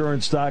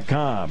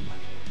PurdyInsurance.com.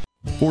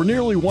 For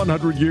nearly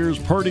 100 years,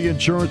 Purdy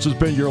Insurance has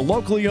been your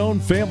locally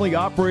owned,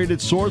 family-operated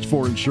source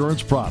for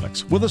insurance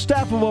products. With a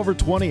staff of over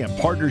 20 and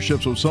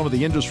partnerships with some of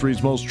the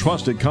industry's most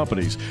trusted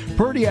companies,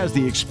 Purdy has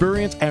the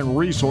experience and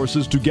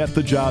resources to get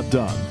the job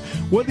done.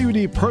 Whether you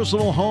need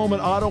personal, home,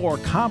 and auto, or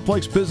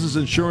complex business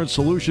insurance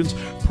solutions,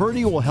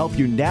 Purdy will help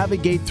you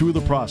navigate through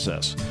the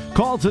process.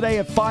 Call today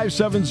at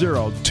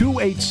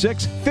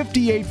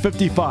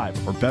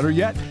 570-286-5855, or better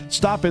yet,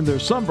 stop in their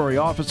Sunbury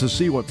office to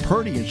see what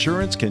Purdy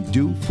Insurance can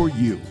do for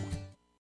you.